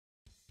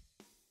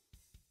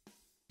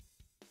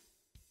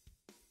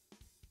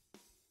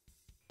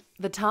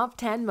The top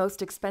 10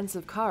 most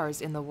expensive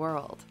cars in the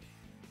world.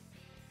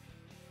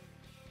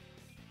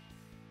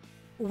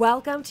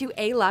 Welcome to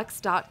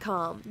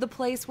Alux.com, the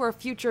place where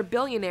future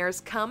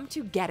billionaires come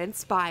to get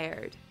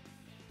inspired.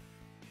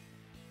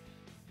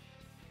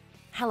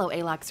 Hello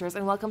Aluxers,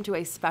 and welcome to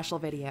a special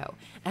video.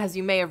 As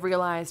you may have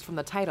realized from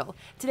the title,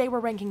 today we're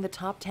ranking the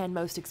top 10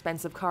 most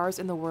expensive cars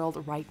in the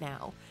world right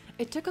now.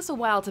 It took us a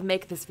while to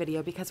make this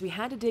video because we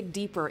had to dig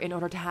deeper in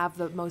order to have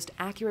the most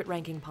accurate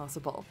ranking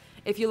possible.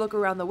 If you look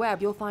around the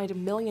web, you'll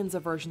find millions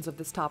of versions of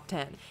this top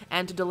 10,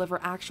 and to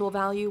deliver actual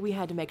value, we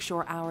had to make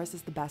sure ours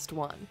is the best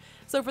one.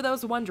 So for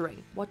those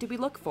wondering, what did we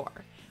look for?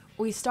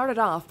 We started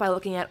off by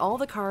looking at all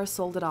the cars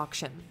sold at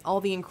auction,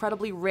 all the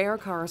incredibly rare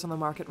cars on the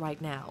market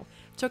right now,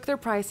 took their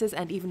prices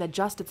and even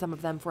adjusted some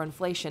of them for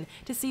inflation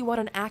to see what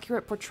an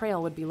accurate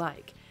portrayal would be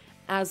like.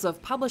 As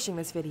of publishing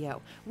this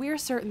video, we are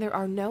certain there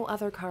are no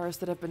other cars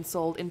that have been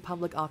sold in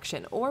public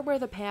auction or where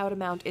the payout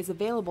amount is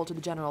available to the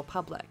general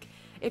public.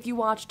 If you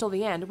watch till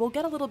the end, we'll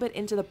get a little bit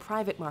into the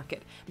private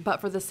market, but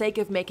for the sake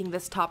of making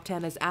this top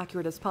 10 as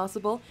accurate as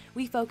possible,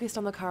 we focused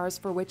on the cars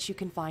for which you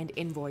can find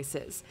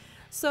invoices.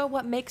 So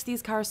what makes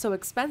these cars so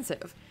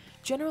expensive?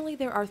 Generally,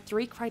 there are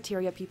three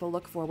criteria people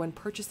look for when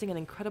purchasing an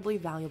incredibly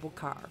valuable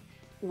car.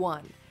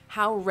 1.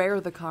 How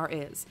rare the car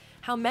is.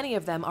 How many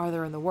of them are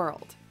there in the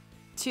world?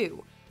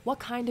 2. What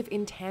kind of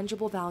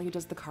intangible value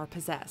does the car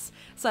possess,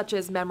 such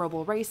as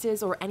memorable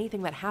races or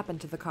anything that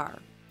happened to the car?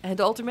 And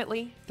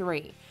ultimately,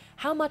 3.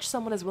 How much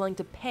someone is willing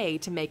to pay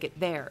to make it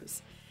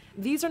theirs.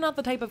 These are not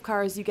the type of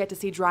cars you get to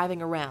see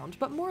driving around,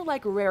 but more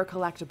like rare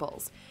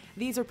collectibles.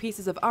 These are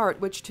pieces of art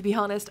which, to be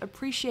honest,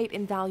 appreciate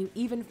in value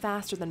even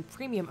faster than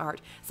premium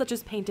art, such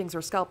as paintings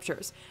or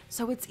sculptures,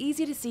 so it's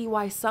easy to see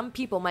why some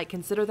people might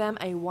consider them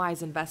a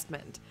wise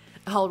investment.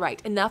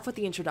 Alright, enough with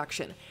the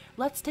introduction.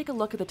 Let's take a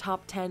look at the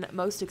top 10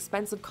 most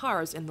expensive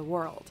cars in the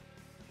world.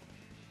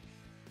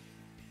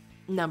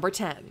 Number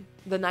 10.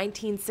 The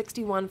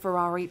 1961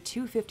 Ferrari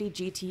 250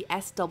 GT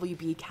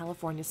SWB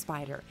California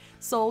Spider,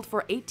 sold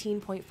for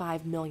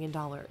 $18.5 million.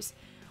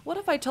 What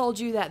if I told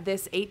you that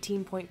this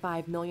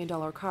 $18.5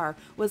 million car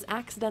was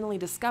accidentally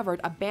discovered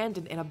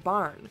abandoned in a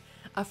barn?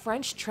 A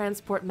French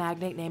transport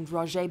magnate named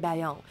Roger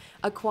Bayon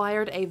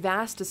acquired a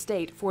vast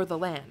estate for the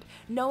land,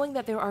 knowing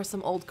that there are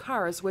some old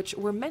cars which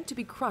were meant to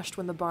be crushed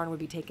when the barn would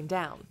be taken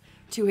down.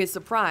 To his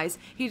surprise,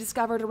 he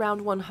discovered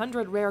around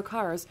 100 rare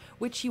cars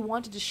which he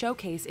wanted to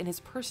showcase in his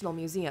personal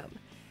museum.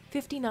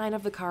 59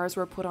 of the cars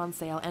were put on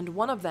sale, and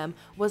one of them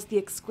was the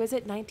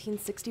exquisite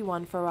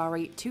 1961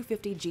 Ferrari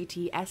 250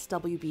 GT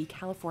SWB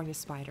California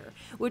Spider,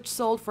 which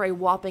sold for a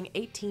whopping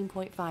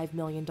 $18.5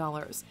 million.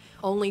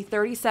 Only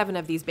 37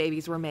 of these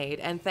babies were made,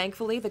 and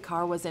thankfully the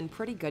car was in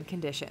pretty good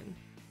condition.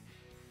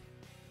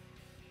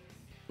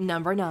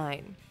 Number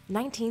 9.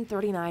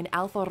 1939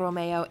 Alfa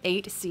Romeo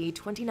 8C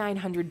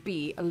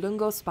 2900B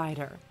Lungo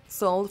Spider,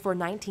 sold for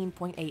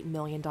 $19.8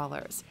 million.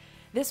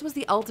 This was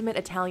the ultimate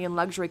Italian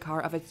luxury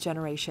car of its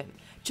generation.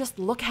 Just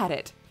look at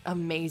it.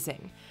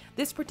 Amazing.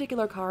 This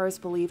particular car is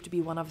believed to be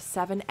one of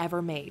 7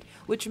 ever made,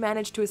 which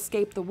managed to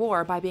escape the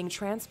war by being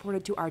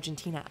transported to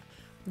Argentina.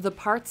 The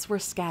parts were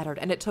scattered,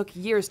 and it took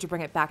years to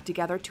bring it back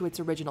together to its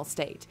original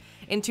state.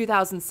 In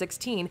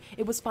 2016,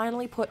 it was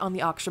finally put on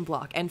the auction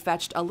block and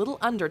fetched a little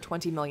under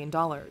 $20 million.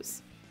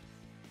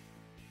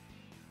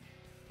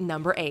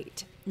 Number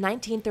 8.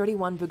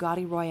 1931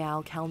 Bugatti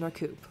Royale Kellner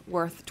Coupe,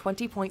 worth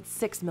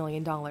 $20.6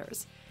 million.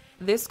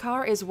 This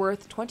car is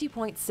worth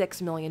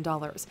 $20.6 million,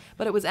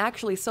 but it was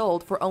actually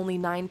sold for only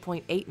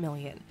 $9.8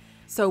 million.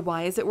 So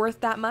why is it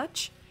worth that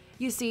much?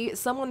 You see,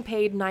 someone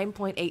paid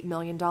 $9.8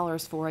 million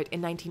for it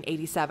in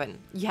 1987.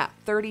 Yeah,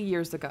 30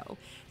 years ago.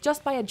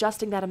 Just by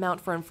adjusting that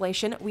amount for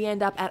inflation, we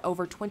end up at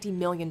over $20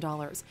 million,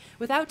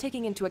 without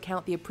taking into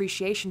account the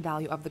appreciation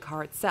value of the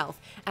car itself,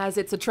 as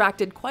it's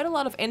attracted quite a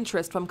lot of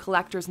interest from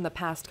collectors in the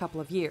past couple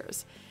of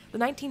years. The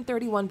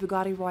 1931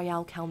 Bugatti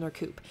Royale Kellner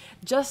Coupe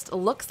just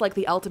looks like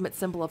the ultimate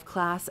symbol of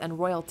class and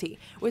royalty,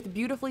 with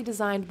beautifully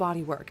designed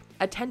bodywork,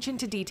 attention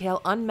to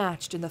detail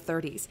unmatched in the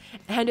 30s,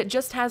 and it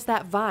just has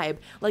that vibe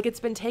like it's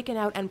been taken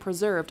out and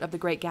preserved of the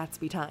Great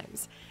Gatsby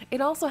times.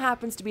 It also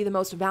happens to be the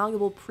most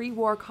valuable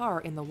pre-war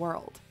car in the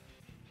world.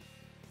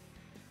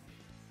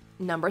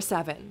 Number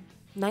 7.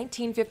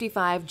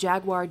 1955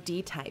 Jaguar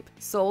D-Type,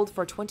 sold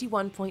for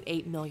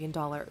 $21.8 million.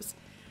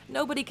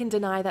 Nobody can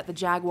deny that the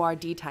Jaguar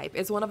D-Type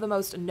is one of the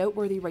most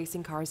noteworthy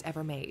racing cars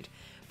ever made.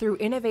 Through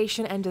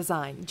innovation and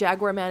design,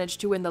 Jaguar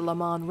managed to win the Le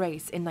Mans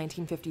race in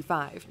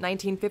 1955,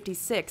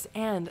 1956,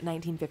 and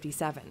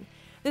 1957.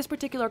 This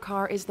particular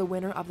car is the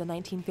winner of the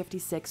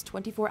 1956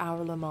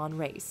 24-hour Le Mans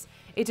race.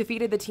 It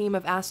defeated the team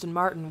of Aston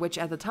Martin, which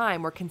at the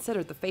time were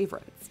considered the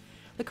favorites.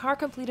 The car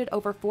completed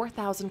over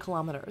 4,000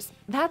 kilometers.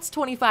 That's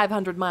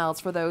 2,500 miles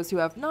for those who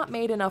have not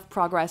made enough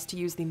progress to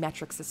use the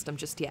metric system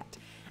just yet.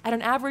 At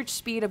an average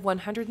speed of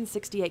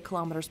 168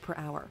 kilometers per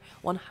hour,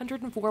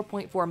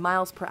 104.4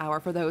 miles per hour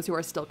for those who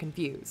are still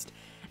confused.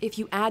 If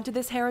you add to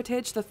this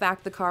heritage the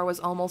fact the car was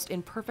almost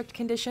in perfect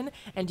condition,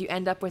 and you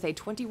end up with a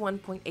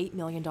 $21.8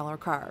 million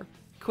car.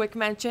 Quick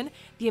mention,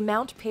 the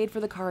amount paid for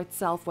the car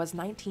itself was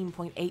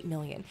 $19.8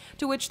 million,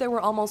 to which there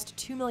were almost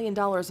 $2 million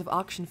of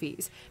auction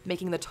fees,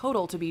 making the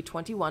total to be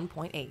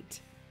 $21.8.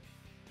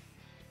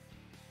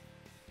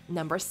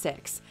 Number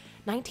 6.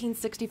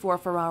 1964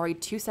 Ferrari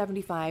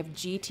 275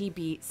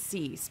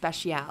 GTB-C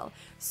Speciale,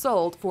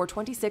 sold for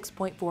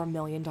 $26.4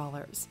 million.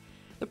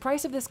 The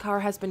price of this car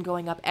has been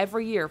going up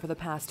every year for the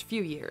past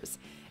few years.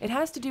 It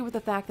has to do with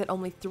the fact that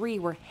only 3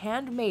 were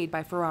handmade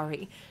by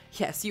Ferrari.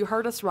 Yes, you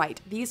heard us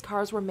right. These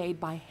cars were made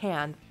by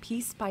hand,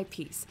 piece by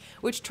piece,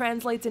 which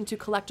translates into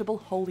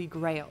collectible holy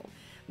grail.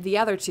 The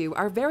other 2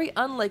 are very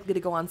unlikely to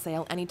go on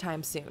sale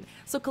anytime soon,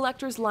 so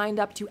collectors lined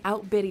up to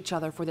outbid each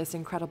other for this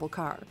incredible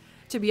car.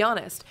 To be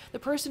honest, the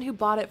person who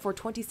bought it for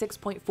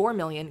 $26.4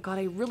 million got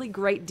a really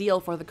great deal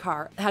for the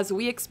car, as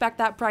we expect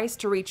that price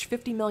to reach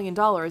 $50 million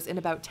in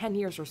about 10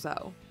 years or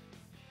so.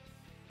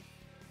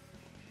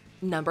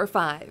 Number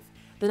 5.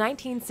 The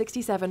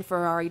 1967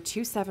 Ferrari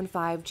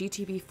 275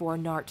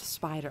 GTB4 Nart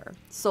Spider,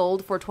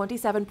 sold for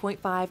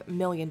 $27.5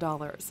 million.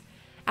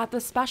 At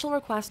the special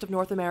request of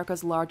North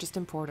America's largest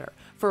importer,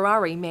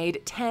 Ferrari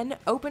made 10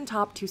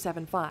 open-top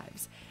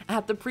 275s.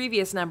 At the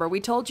previous number, we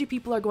told you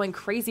people are going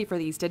crazy for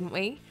these, didn't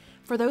we?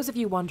 For those of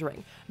you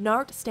wondering,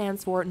 NART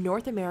stands for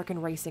North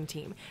American Racing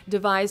Team,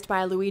 devised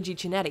by Luigi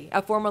Chinetti,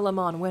 a former Le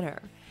Mans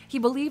winner. He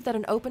believed that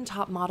an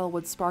open-top model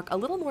would spark a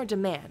little more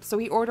demand, so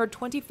he ordered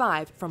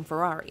 25 from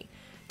Ferrari.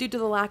 Due to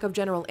the lack of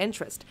general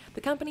interest,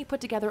 the company put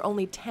together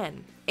only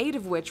 10, 8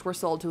 of which were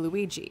sold to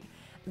Luigi.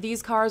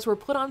 These cars were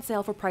put on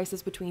sale for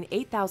prices between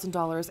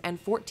 $8,000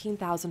 and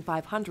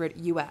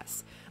 $14,500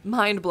 US.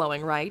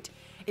 Mind-blowing, right?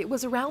 It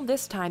was around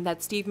this time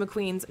that Steve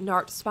McQueen's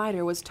Nart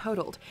Spider was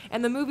totaled,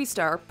 and the movie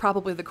star,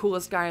 probably the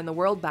coolest guy in the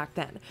world back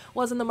then,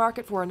 was in the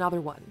market for another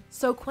one.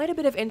 So quite a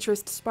bit of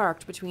interest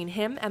sparked between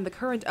him and the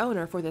current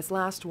owner for this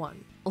last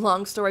one.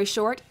 Long story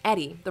short,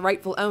 Eddie, the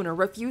rightful owner,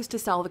 refused to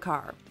sell the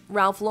car.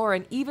 Ralph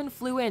Lauren even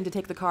flew in to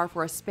take the car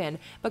for a spin,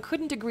 but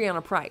couldn't agree on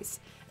a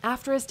price.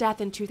 After his death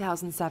in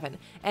 2007,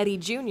 Eddie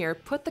Jr.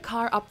 put the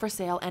car up for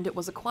sale and it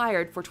was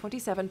acquired for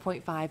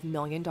 $27.5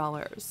 million.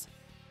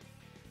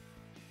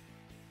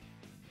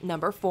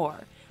 Number 4.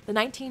 The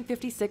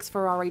 1956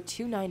 Ferrari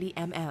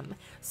 290mm,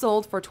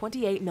 sold for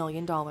 $28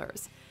 million.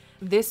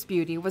 This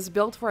beauty was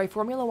built for a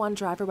Formula One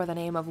driver by the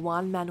name of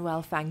Juan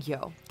Manuel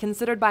Fangio,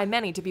 considered by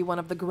many to be one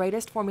of the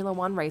greatest Formula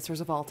One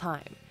racers of all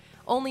time.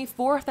 Only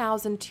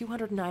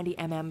 4,290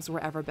 MMs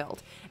were ever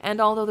built, and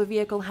although the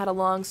vehicle had a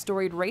long,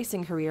 storied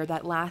racing career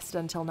that lasted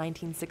until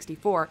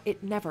 1964,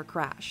 it never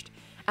crashed.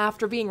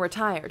 After being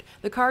retired,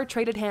 the car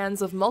traded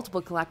hands of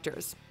multiple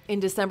collectors. In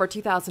December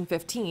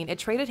 2015, it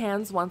traded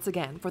hands once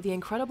again for the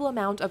incredible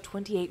amount of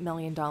 $28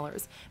 million,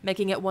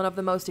 making it one of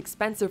the most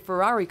expensive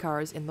Ferrari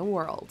cars in the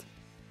world.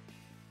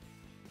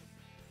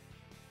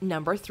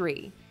 Number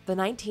 3. The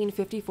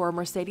 1954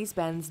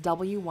 Mercedes-Benz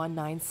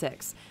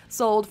W196,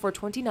 sold for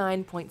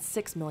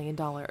 $29.6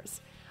 million.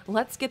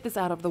 Let's get this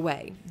out of the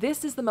way.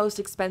 This is the most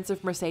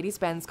expensive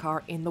Mercedes-Benz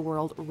car in the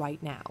world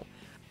right now.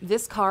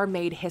 This car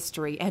made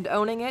history, and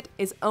owning it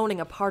is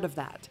owning a part of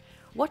that.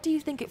 What do you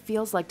think it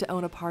feels like to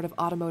own a part of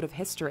automotive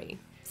history?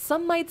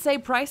 Some might say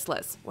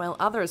priceless, while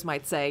others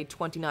might say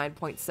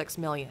 $29.6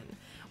 million.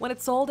 When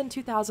it sold in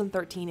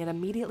 2013, it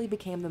immediately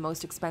became the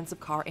most expensive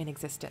car in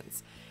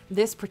existence.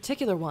 This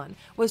particular one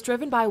was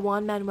driven by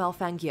Juan Manuel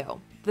Fangio.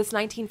 This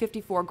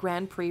 1954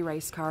 Grand Prix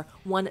race car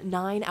won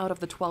 9 out of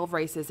the 12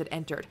 races it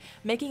entered,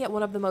 making it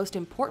one of the most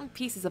important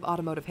pieces of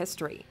automotive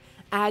history.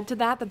 Add to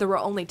that there were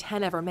only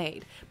 10 ever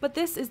made, but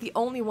this is the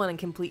only one in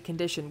complete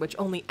condition, which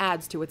only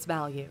adds to its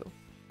value.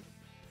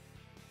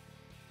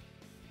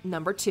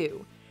 Number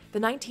 2. The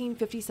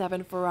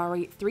 1957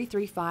 Ferrari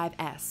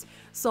 335S,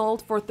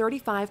 sold for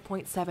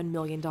 $35.7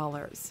 million.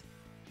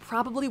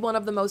 Probably one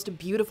of the most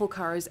beautiful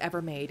cars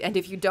ever made, and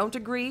if you don't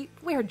agree,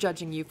 we're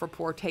judging you for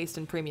poor taste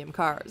in premium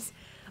cars.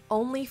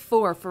 Only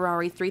 4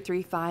 Ferrari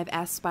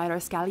 335S Spider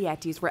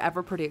Scaglietis were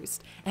ever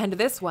produced, and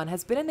this one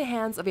has been in the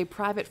hands of a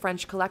private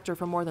French collector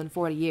for more than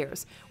 40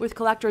 years, with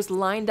collectors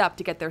lined up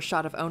to get their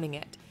shot of owning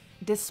it.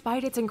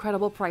 Despite its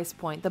incredible price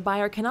point, the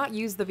buyer cannot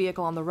use the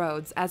vehicle on the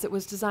roads as it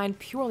was designed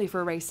purely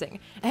for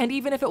racing, and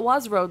even if it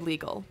was road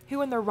legal,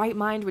 who in their right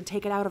mind would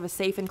take it out of a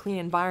safe and clean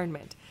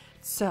environment?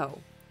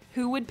 So,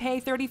 who would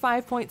pay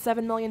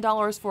 $35.7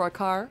 million for a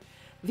car?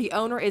 The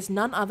owner is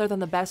none other than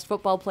the best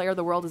football player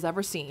the world has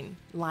ever seen,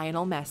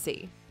 Lionel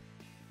Messi.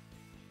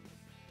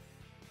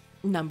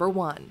 Number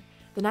 1.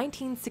 The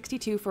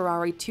 1962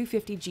 Ferrari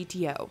 250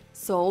 GTO,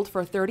 sold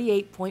for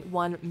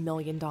 $38.1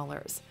 million.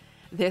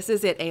 This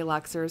is it,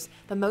 Aluxers.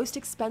 The most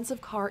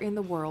expensive car in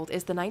the world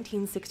is the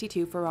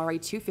 1962 Ferrari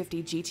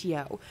 250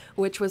 GTO,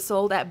 which was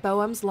sold at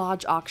Boehm's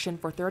Lodge auction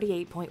for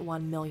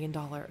 $38.1 million.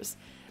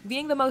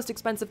 Being the most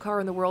expensive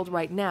car in the world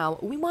right now,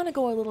 we want to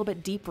go a little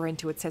bit deeper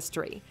into its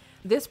history.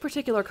 This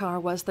particular car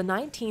was the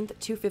 19th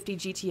 250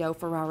 GTO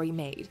Ferrari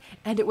made,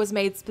 and it was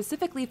made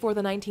specifically for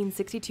the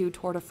 1962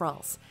 Tour de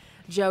France.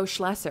 Joe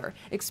Schlesser,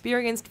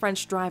 experienced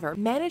French driver,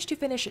 managed to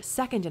finish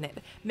second in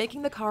it,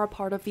 making the car a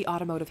part of the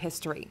automotive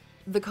history.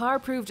 The car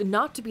proved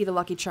not to be the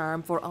lucky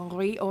charm for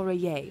Henri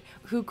Oreiller,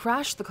 who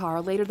crashed the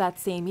car later that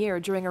same year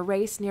during a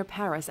race near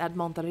Paris at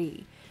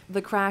Montlhéry.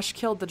 The crash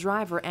killed the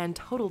driver and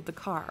totaled the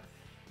car.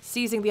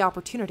 Seizing the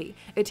opportunity,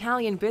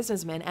 Italian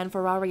businessman and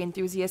Ferrari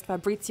enthusiast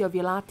Fabrizio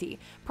Violati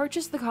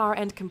purchased the car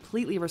and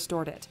completely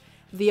restored it.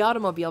 The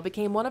automobile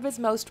became one of his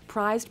most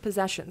prized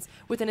possessions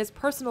within his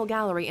personal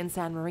gallery in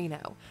San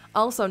Marino,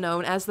 also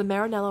known as the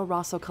Maranello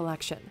Rosso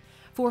collection.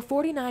 For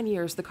 49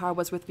 years, the car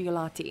was with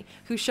Violati,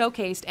 who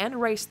showcased and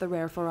raced the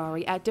rare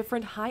Ferrari at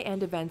different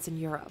high-end events in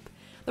Europe.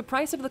 The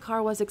price of the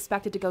car was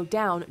expected to go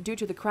down due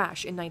to the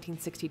crash in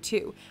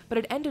 1962, but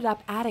it ended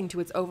up adding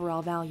to its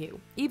overall value,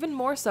 even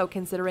more so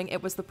considering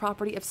it was the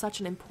property of such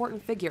an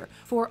important figure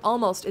for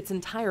almost its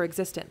entire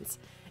existence.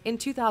 In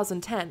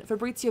 2010,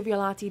 Fabrizio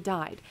Violati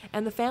died,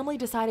 and the family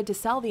decided to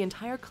sell the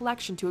entire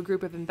collection to a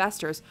group of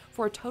investors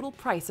for a total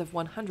price of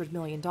 $100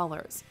 million.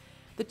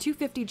 The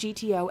 250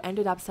 GTO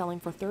ended up selling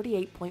for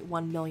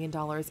 $38.1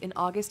 million in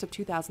August of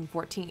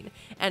 2014,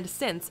 and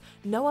since,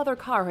 no other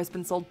car has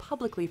been sold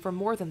publicly for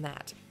more than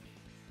that.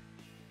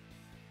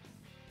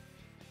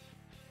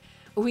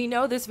 We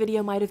know this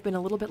video might have been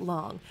a little bit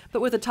long,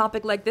 but with a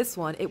topic like this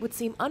one, it would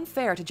seem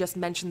unfair to just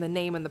mention the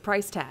name and the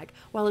price tag,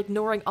 while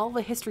ignoring all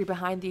the history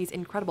behind these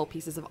incredible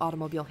pieces of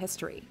automobile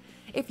history.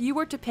 If you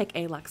were to pick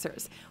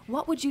Aluxers,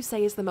 what would you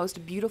say is the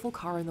most beautiful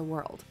car in the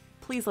world?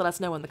 Please let us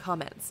know in the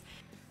comments.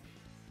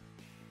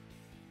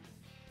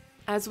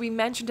 As we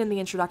mentioned in the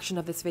introduction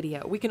of this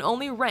video, we can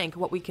only rank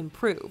what we can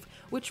prove,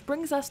 which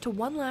brings us to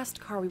one last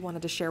car we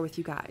wanted to share with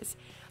you guys.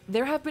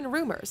 There have been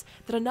rumors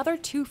that another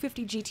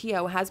 250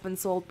 GTO has been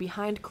sold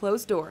behind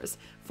closed doors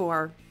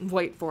for,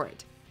 wait for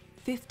it,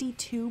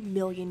 $52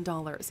 million,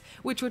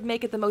 which would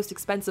make it the most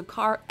expensive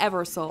car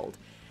ever sold.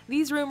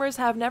 These rumors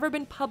have never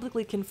been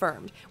publicly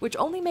confirmed, which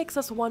only makes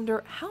us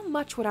wonder how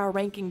much would our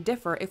ranking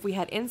differ if we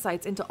had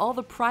insights into all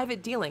the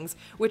private dealings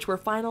which were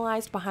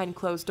finalized behind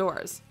closed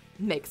doors.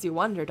 Makes you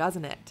wonder,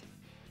 doesn't it?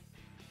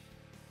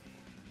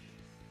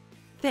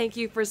 Thank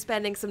you for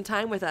spending some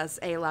time with us,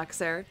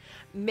 Aluxer.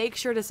 Make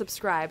sure to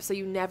subscribe so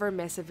you never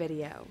miss a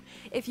video.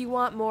 If you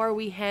want more,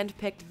 we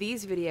handpicked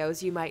these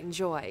videos you might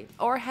enjoy,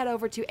 or head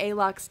over to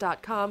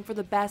Alux.com for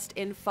the best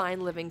in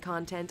fine living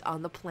content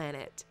on the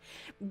planet.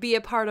 Be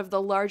a part of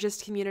the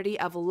largest community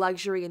of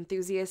luxury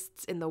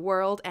enthusiasts in the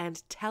world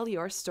and tell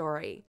your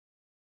story.